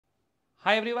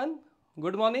Hi everyone,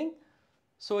 good morning.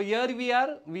 So here we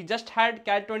are, we just had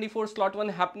CAT 24 slot 1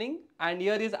 happening and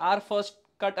here is our first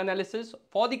cut analysis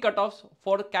for the cutoffs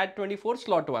for CAT 24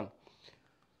 slot 1.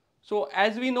 So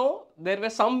as we know, there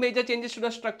were some major changes to the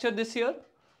structure this year.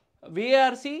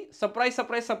 VARC, surprise,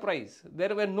 surprise, surprise.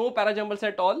 There were no parajumbles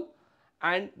at all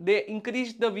and they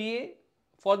increased the VA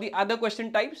for the other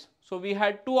question types. So we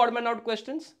had 2 odd man out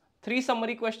questions, 3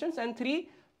 summary questions and 3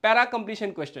 para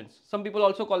completion questions. Some people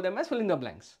also call them as fill in the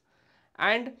blanks.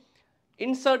 And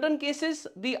in certain cases,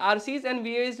 the RCs and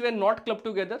VAs were not clubbed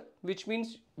together, which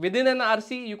means within an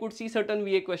RC you could see certain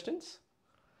VA questions.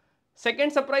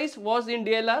 Second surprise was in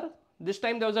DLR. This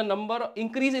time there was a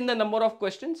increase in the number of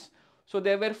questions. So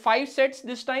there were 5 sets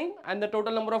this time and the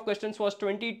total number of questions was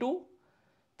 22.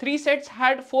 3 sets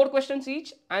had 4 questions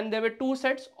each and there were 2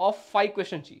 sets of 5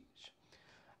 questions each.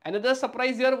 Another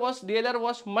surprise here was DLR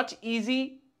was much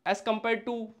easy as compared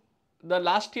to the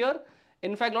last year.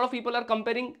 In fact, a lot of people are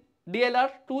comparing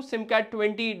DLR to SimCAT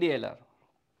 20 DLR.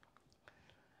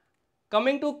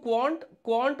 Coming to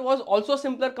Quant was also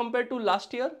simpler compared to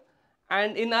last year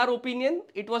and in our opinion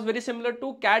it was very similar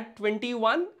to CAT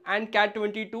 21 and CAT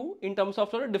 22 in terms of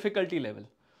the difficulty level.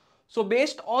 So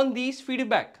based on these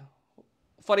feedback,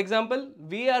 for example,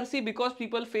 VARC, because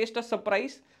people faced a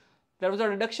surprise, there was a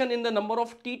reduction in the number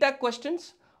of TTAC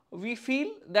questions. We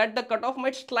feel that the cutoff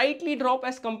might slightly drop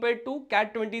as compared to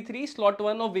CAT 23 slot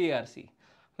 1 of VARC.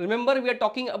 Remember, we are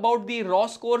talking about the raw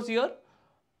scores here.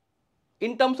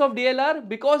 In terms of DLR,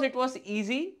 because it was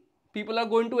easy, people are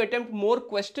going to attempt more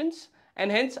questions and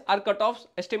hence our cutoffs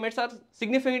estimates are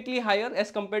significantly higher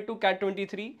as compared to CAT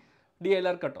 23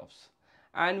 DLR cutoffs.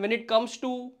 And when it comes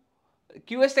to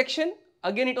QA section,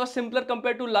 again it was simpler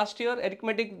compared to last year.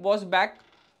 Arithmetic was back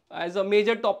as a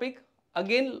major topic.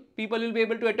 Again, people will be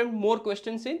able to attempt more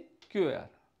questions in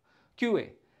QA.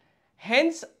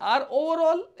 Hence, our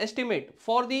overall estimate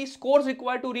for the scores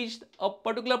required to reach a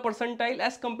particular percentile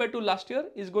as compared to last year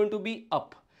is going to be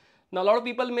up. Now, a lot of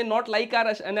people may not like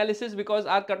our analysis because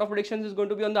our cutoff predictions is going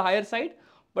to be on the higher side,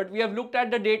 but we have looked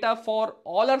at the data for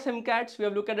all our SimCATs. We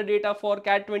have looked at the data for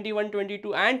CAT 21,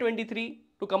 22 and 23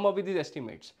 to come up with these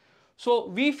estimates. So,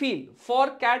 we feel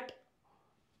for CAT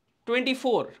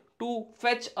 24 to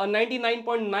fetch a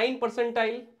 99.9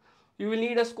 percentile, you will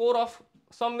need a score of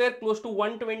somewhere close to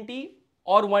 120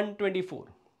 or 124.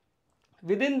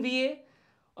 Within VA,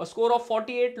 a score of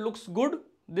 48 looks good.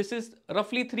 This is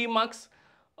roughly 3 marks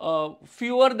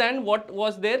fewer than what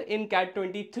was there in CAT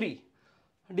 23.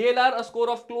 DLR, a score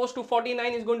of close to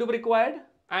 49 is going to be required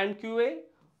and QA,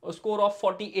 a score of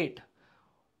 48.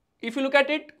 If you look at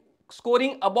it,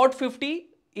 scoring about 50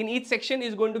 in each section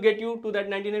is going to get you to that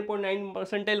 99.9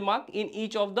 percentile mark in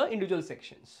each of the individual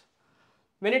sections.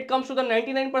 When it comes to the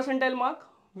 99 percentile mark,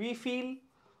 we feel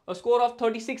a score of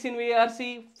 36 in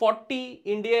VARC, 40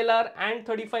 in DLR and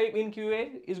 35 in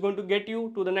QA is going to get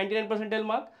you to the 99 percentile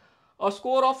mark. A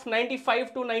score of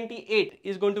 95 to 98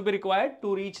 is going to be required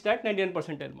to reach that 99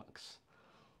 percentile marks.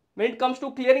 When it comes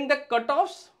to clearing the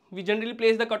cutoffs, we generally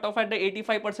place the cutoff at the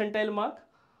 85 percentile mark.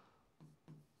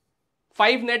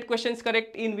 5 net questions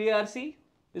correct in VARC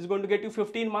is going to get you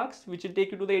 15 marks, which will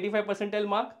take you to the 85 percentile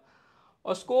mark.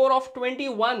 A score of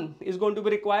 21 is going to be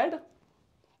required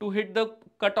to hit the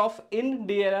cutoff in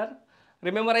DLR.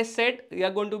 Remember, I said you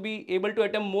are going to be able to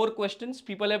attempt more questions.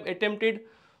 People have attempted,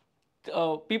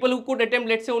 people who could attempt,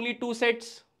 let's say, only 2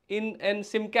 sets in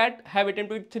SimCAT have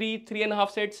attempted 3.5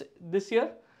 sets this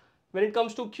year. When it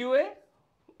comes to QA,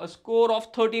 a score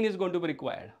of 13 is going to be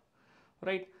required,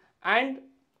 right? And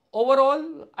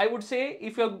overall, I would say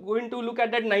if you are going to look at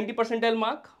that 90 percentile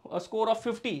mark, a score of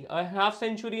 50, a half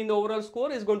century in the overall score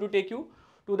is going to take you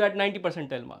to that 90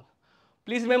 percentile mark.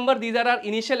 Please remember, these are our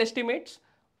initial estimates.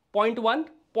 Point 1.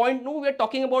 Point 2, we are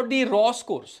talking about the raw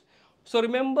scores. So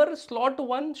remember, slot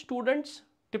 1 students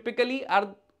typically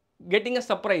are getting a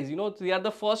surprise. You know, they are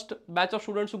the first batch of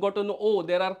students who got to know, oh,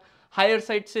 there are higher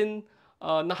sites in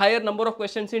higher number of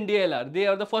questions in DLR. They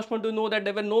are the first one to know that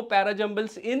there were no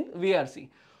parajumbles in VRC.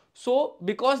 So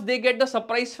because they get the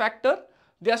surprise factor,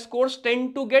 their scores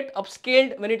tend to get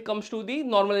upscaled when it comes to the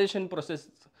normalization process.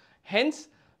 Hence,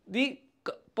 the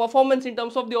performance in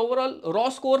terms of the overall raw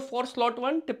score for slot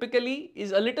 1 typically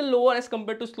is a little lower as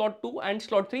compared to slot 2 and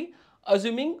slot 3,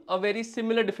 assuming a very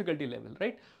similar difficulty level,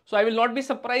 right? So I will not be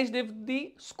surprised if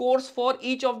the scores for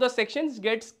each of the sections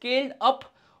get scaled up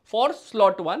for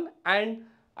slot 1, and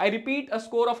I repeat, a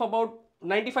score of about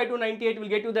 95 to 98 will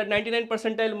get you that 99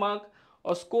 percentile mark.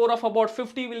 A score of about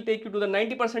 50 will take you to the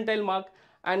 90 percentile mark,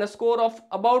 and a score of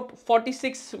about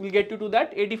 46 will get you to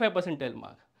that 85 percentile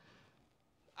mark.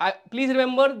 Please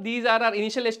remember, these are our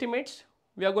initial estimates.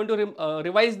 We are going to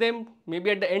revise them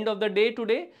maybe at the end of the day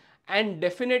today, and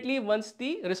definitely once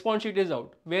the response sheet is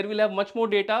out, where we'll have much more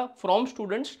data from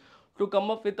students to come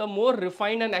up with a more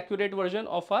refined and accurate version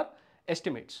of our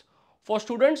estimates. For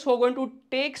students who are going to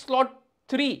take slot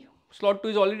 3, slot 2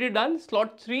 is already done,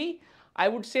 slot 3, I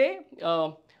would say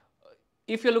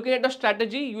if you're looking at a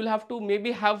strategy, you will have to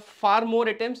maybe have far more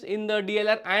attempts in the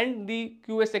DLR and the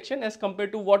QA section as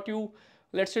compared to what you,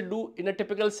 let's say, do in a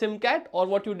typical SimCAT, or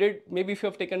what you did maybe if you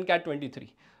have taken CAT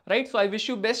 23, right? So I wish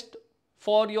you best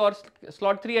for your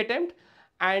slot 3 attempt,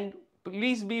 and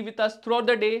please be with us throughout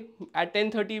the day. At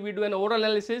 10:30 we do an overall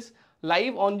analysis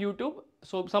live on YouTube.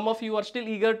 So some of you are still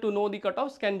eager to know the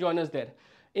cutoffs, can join us there.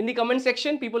 In the comment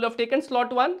section, people who have taken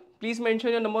slot 1, please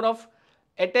mention your number of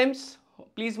attempts.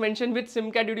 Please mention which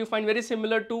SimCAT did you find very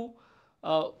similar to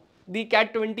the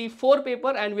CAT 24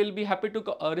 paper, and we'll be happy to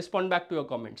respond back to your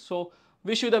comments. So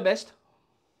wish you the best.